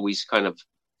I've always kind of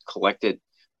collected.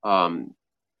 And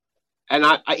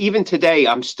I even today,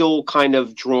 I'm still kind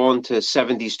of drawn to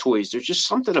 70s toys. There's just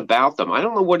something about them. I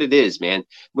don't know what it is, man.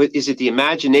 Is it the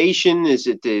imagination? Is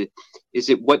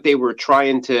it what they were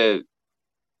trying to,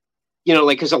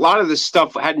 because a lot of this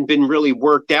stuff hadn't been really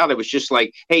worked out. It was just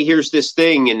like, hey, here's this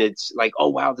thing. And it's like, oh,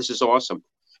 wow, this is awesome.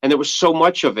 And there was so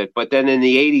much of it. But then in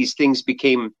the 80s, things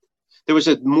became, there was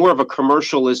more of a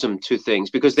commercialism to things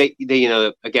because they,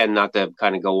 again, not to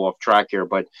kind of go off track here,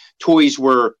 but toys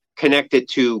were connected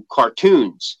to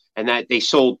cartoons and that they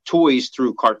sold toys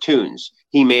through cartoons.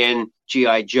 He-Man,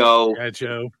 G.I. Joe,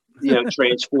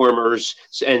 Transformers,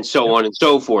 and so on and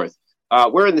so forth.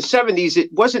 Where in the 70s,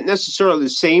 it wasn't necessarily the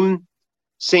same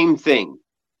thing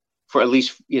for at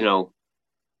least, it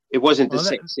wasn't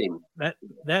the same.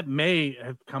 That may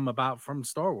have come about from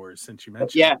Star Wars since you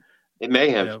mentioned. Yeah, it may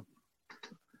have.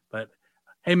 But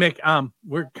hey, Mick,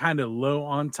 we're kind of low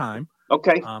on time.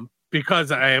 Okay.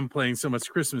 Because I am playing so much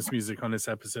Christmas music on this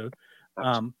episode.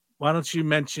 Why don't you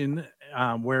mention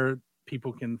where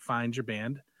people can find your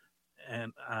band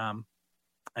and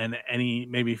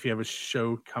maybe if you have a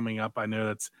show coming up. I know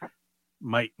that's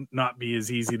might not be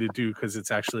as easy to do because it's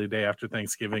actually a day after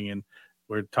Thanksgiving and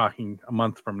we're talking a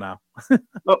month from now.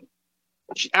 Oh,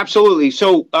 absolutely.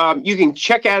 So you can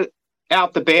check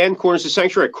out the band Corners of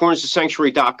Sanctuary at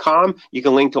cornersofsanctuary.com. You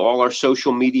can link to all our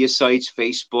social media sites,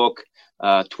 Facebook,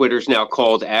 Twitter's now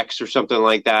called X or something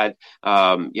like that.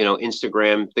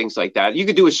 Instagram, things like that. You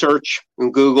could do a search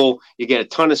in Google. You get a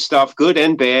ton of stuff, good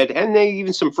and bad, and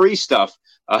even some free stuff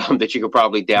that you could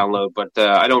probably download. But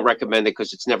I don't recommend it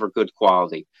because it's never good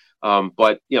quality.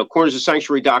 But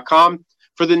cornersofsanctuary.com.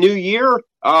 For the new year,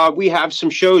 we have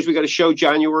some shows. We got a show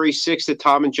January 6th at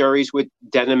Tom and Jerry's with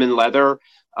Denim and Leather.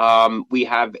 We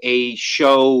have a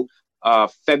show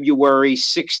February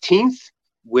 16th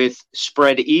with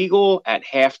Spread Eagle at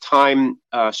Halftime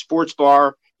Sports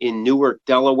Bar in Newark,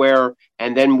 Delaware.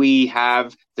 And then we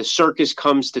have the circus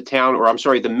comes to town,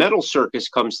 the metal circus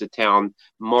comes to town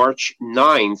March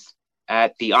 9th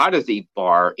at the Oddity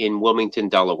Bar in Wilmington,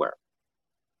 Delaware.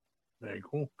 Very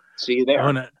cool. See you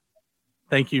there.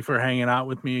 Thank you for hanging out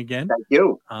with me again. Thank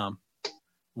you.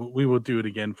 We will do it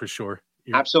again for sure.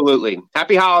 Absolutely.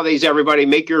 Happy holidays, everybody.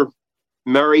 Make your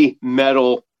merry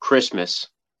metal Christmas.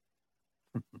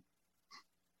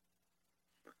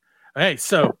 Hey,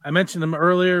 so I mentioned them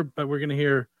earlier, but we're going to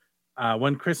hear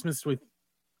When Christmas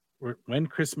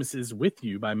Is With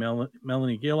You by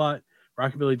Melanie Gillott,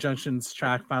 Rockabilly Junction's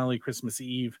track Finally Christmas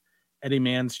Eve, Eddie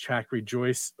Mann's track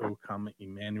Rejoice, O Come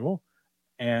Emmanuel,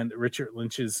 and Richard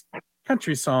Lynch's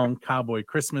country song, Cowboy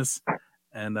Christmas.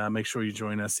 And make sure you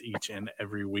join us each and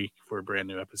every week for a brand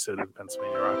new episode of the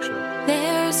Pennsylvania Rock Show.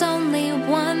 There's only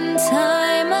one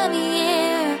time of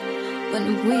year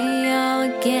when we all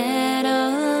get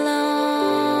along.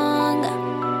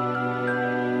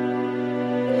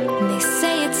 They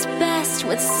say it's best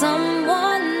with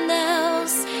someone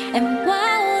else, and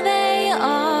while they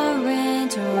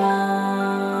aren't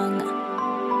wrong,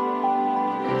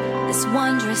 this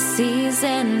wondrous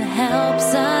season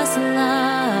helps us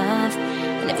love.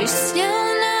 And if you're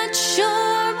still not sure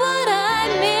what I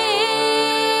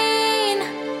mean,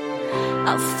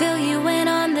 I'll fill you in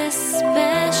on this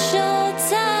special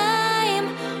time.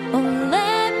 Oh,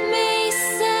 let me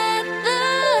set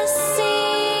the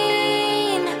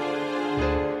scene.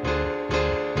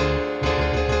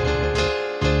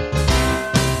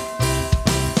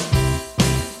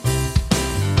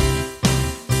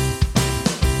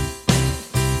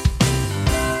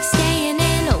 Staying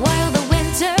in while the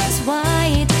winter's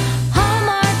white.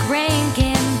 Hallmark rain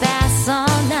can bass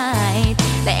all night.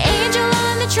 The angel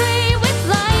on the tree with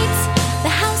lights. The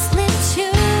house lit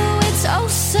too. It's oh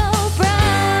so bright.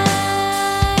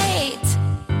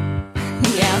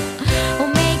 Yeah,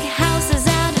 we'll make houses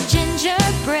out of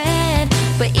gingerbread,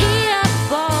 but eat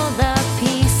up all the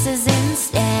pieces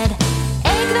instead.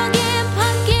 Eggnog and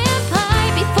pumpkin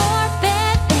pie before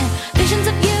bed, and visions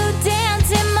of you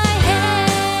dance in my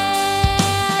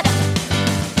head.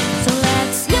 So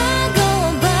let's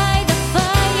snuggle by the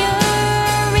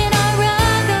fire in our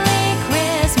ugly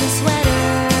Christmas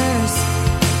sweaters.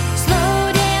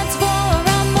 Slow dance for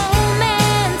a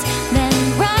moment, then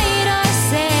write our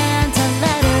Santa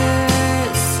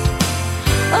letters.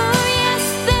 Oh yes,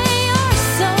 they are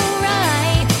so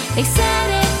right. They said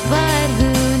it, but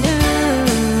who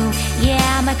knew?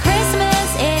 Yeah, my Christmas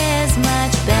is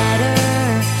much better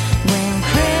when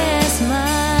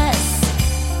Christmas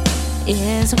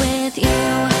is with you.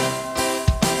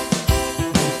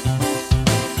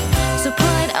 So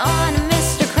put on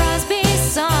Mr. Crosby's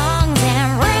songs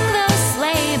and ring those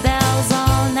sleigh bells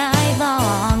all night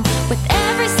long. With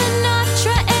every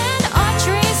Sinatra and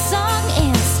Autry song,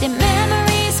 instant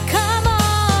memories come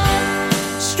on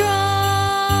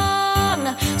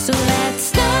strong. So let's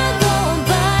snuggle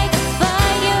by the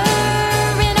fire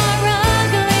in our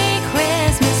ugly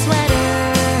Christmas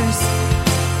sweaters.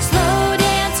 Slow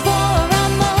dance for a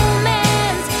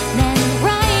moment, then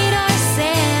write our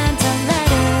Santa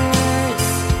letters.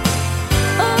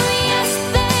 Oh yes,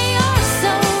 they are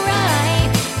so right.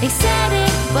 They said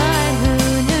it, but who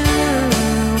knew?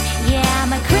 Yeah,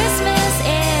 my Christmas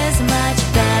is much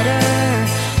better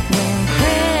when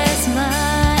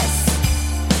Christmas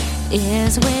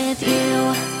is with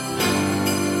you.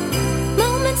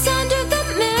 Moments under the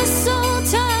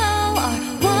mistletoe are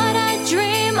what I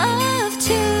dream of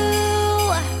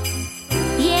too.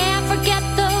 Yeah, forget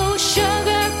those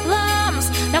sugar plums.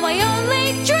 Now I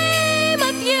only dream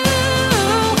of you.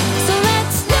 So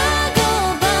let's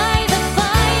snuggle by the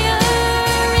fire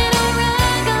in our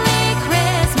ugly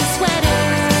Christmas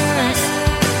sweaters.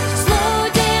 Slow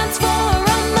dance for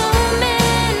a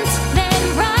moment, then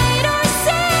write our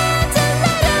Santa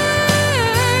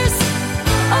letters.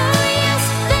 Oh yes,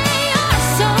 they are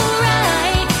so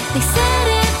right. They said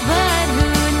it, but who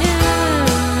knew?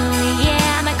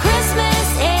 Yeah, my Christmas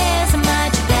is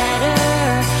much better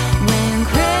when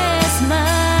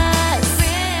Christmas.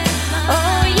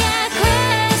 Oh yeah,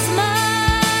 Christmas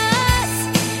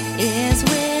is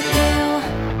with you.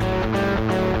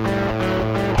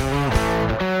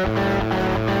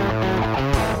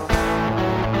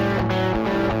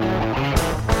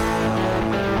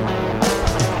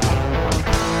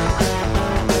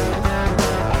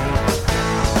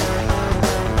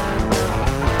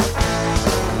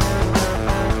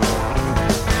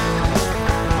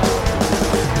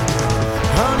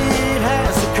 Honey, it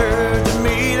has occurred to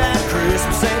me that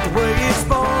Christmas ain't the way it's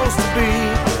supposed to be.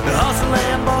 The hustle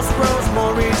and bustle grows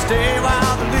more each day,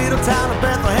 while the little town of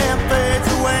Bethlehem fades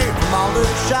away from all the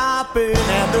shopping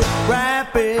and the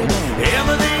wrapping.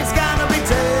 Everything's gotta be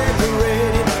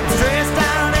decorated, stressed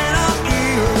out and all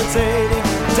irritated.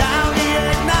 Down the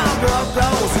eggnog up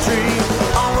goes the tree,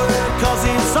 onward 'cause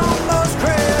it's almost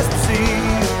Christmas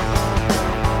Eve.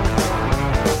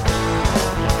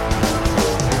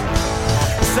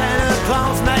 Santa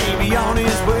Claus may be on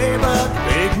his way, but the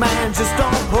big man just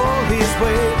don't pull his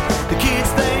weight. The kids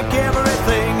think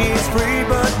everything is free,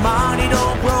 but money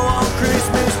don't grow on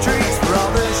Christmas trees. For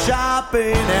all the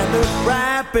shopping and the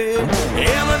wrapping,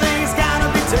 everything's gotta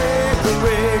be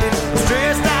decorated,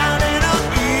 stressed out and all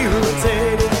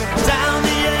irritated. Down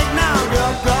the eggnog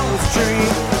up goes the tree,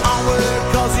 onward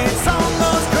 'cause it's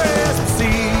almost Christmas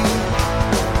Eve.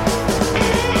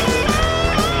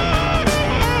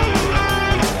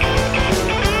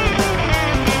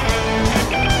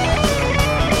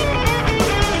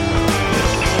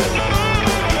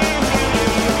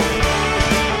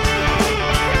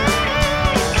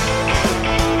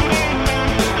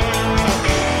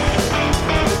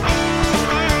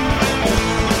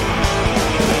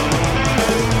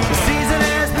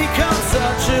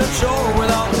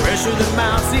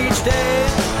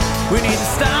 We need to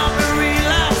stop and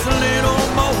relax a little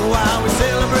more while we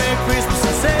celebrate Christmas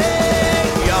and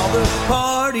say all the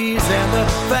parties and the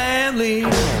family,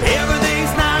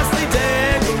 everything's nicely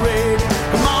decorated.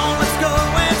 Come on, let's go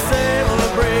and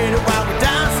celebrate it while we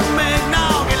dance and make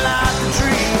nog and light the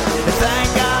tree. And thank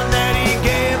God that He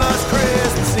gave us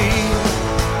Christmas Eve.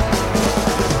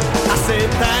 I said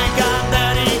thank God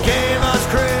that He gave us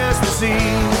Christmas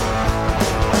Eve.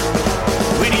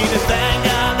 We need to thank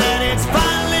God that it's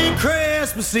finally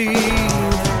Christmas Eve.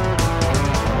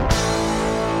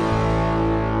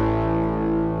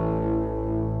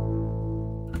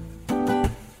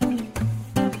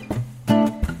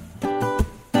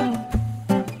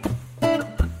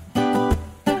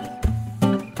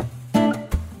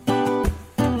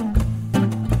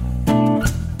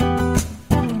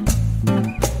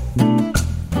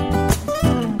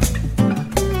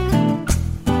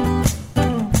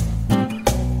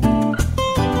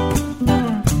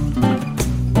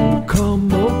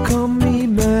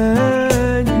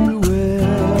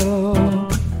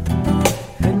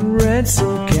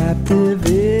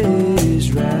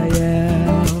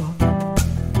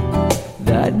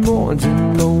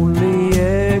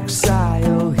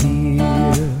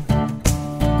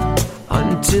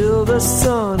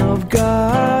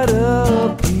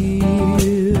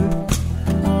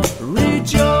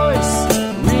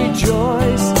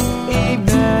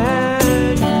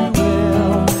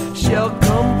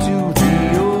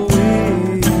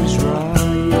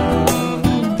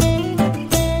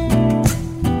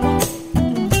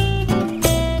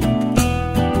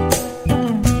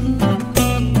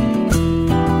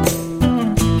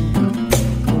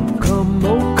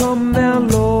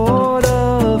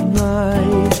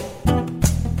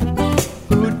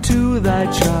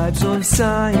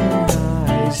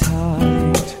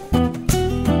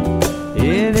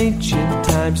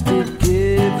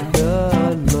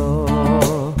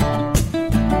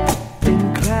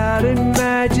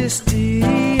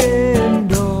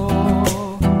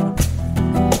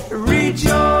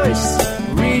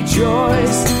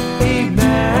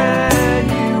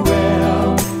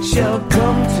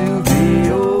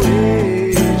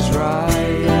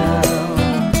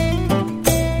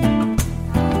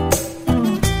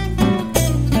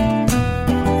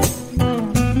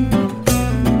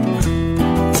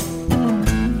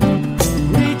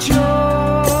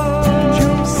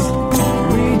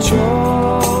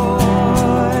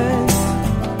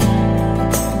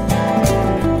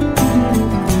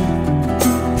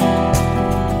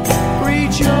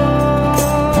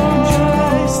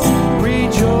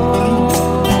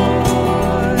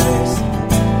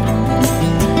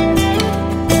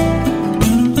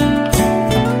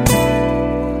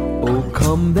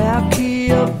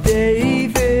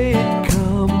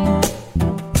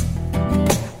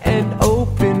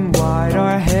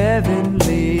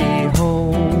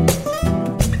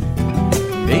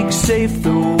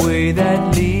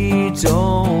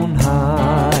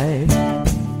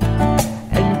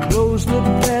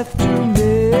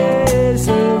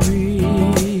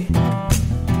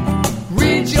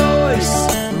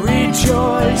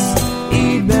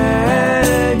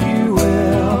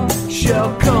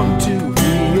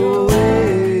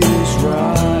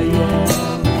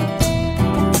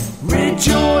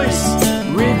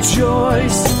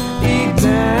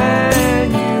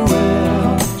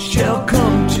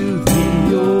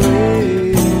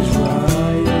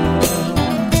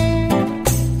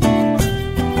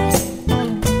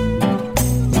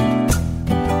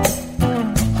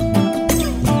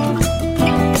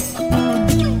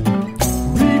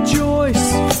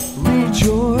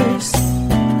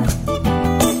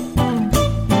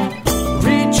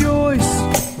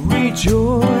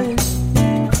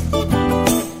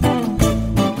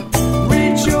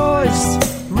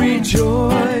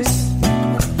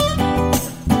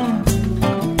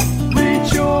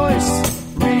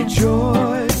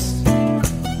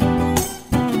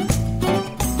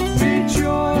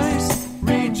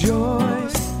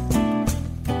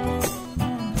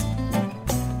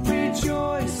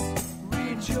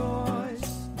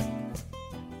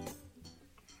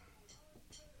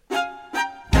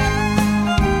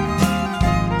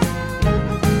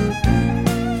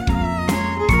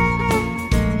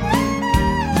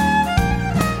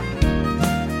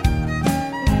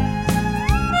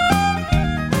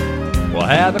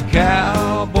 Have a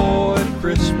cowboy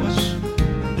Christmas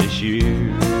this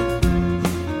year.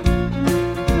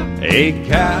 A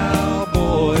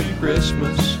cowboy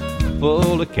Christmas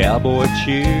full of cowboy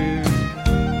cheer.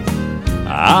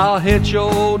 I'll hitch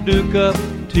old Duke up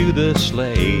to the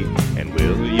sleigh and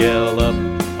we'll yell up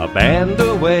a band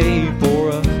away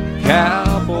for a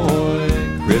cowboy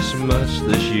Christmas. Christmas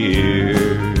this year.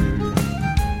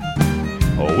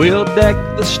 Oh, we'll deck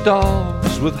the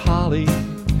stalls with holly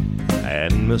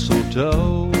and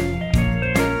mistletoe,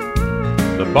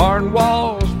 the barn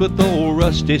walls with old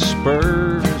rusty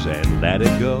spurs, and let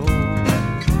it go.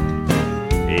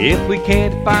 If we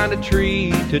can't find a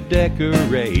tree to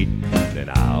decorate,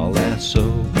 then I'll lasso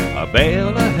a bale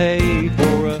of hay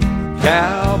for a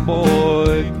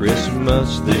cowboy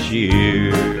Christmas this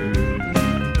year.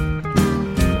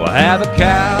 We'll have a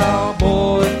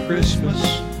cowboy Christmas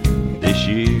this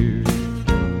year.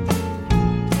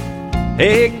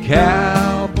 A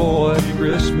cowboy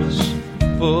Christmas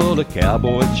full of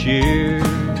cowboy cheer.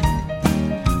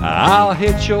 I'll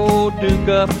hitch old Duke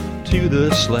up to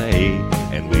the sleigh,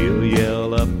 and we'll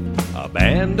yell up a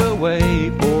band away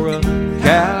for a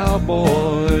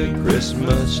cowboy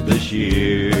Christmas this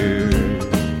year.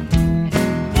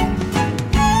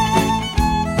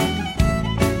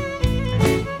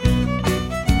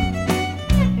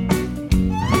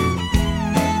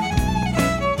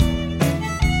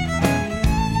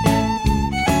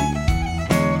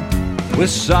 With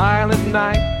Silent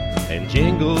Night and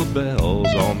jingle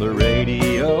bells on the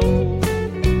radio,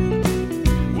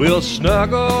 we'll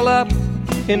snuggle up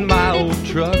in my old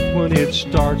truck when it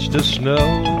starts to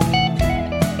snow.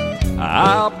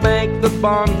 I'll bank the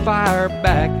bonfire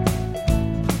back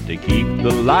to keep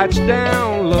the lights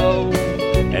down low,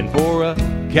 and for a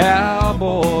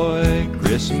cowboy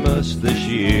Christmas this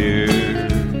year,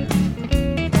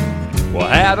 we'll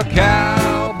have a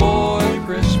cowboy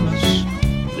Christmas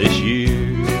this year.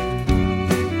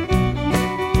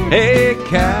 A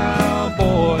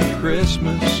cowboy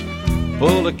Christmas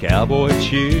full of cowboy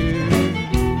cheer.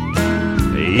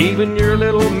 Even your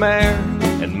little mare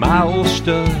and my old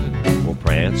stud will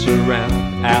prance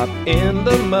around out in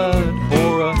the mud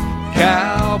for a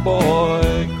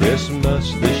cowboy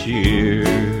Christmas this year.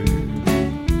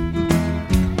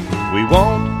 We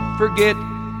won't forget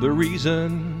the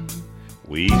reason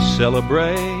we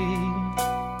celebrate.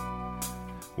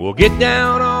 We'll get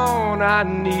down on our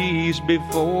knees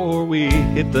before we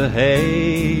hit the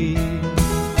hay,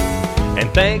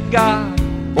 and thank God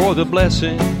for the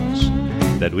blessings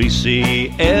that we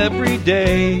see every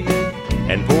day,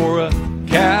 and for a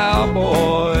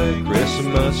cowboy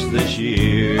Christmas this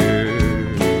year.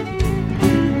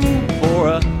 For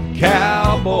a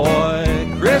cowboy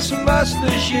Christmas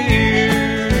this year.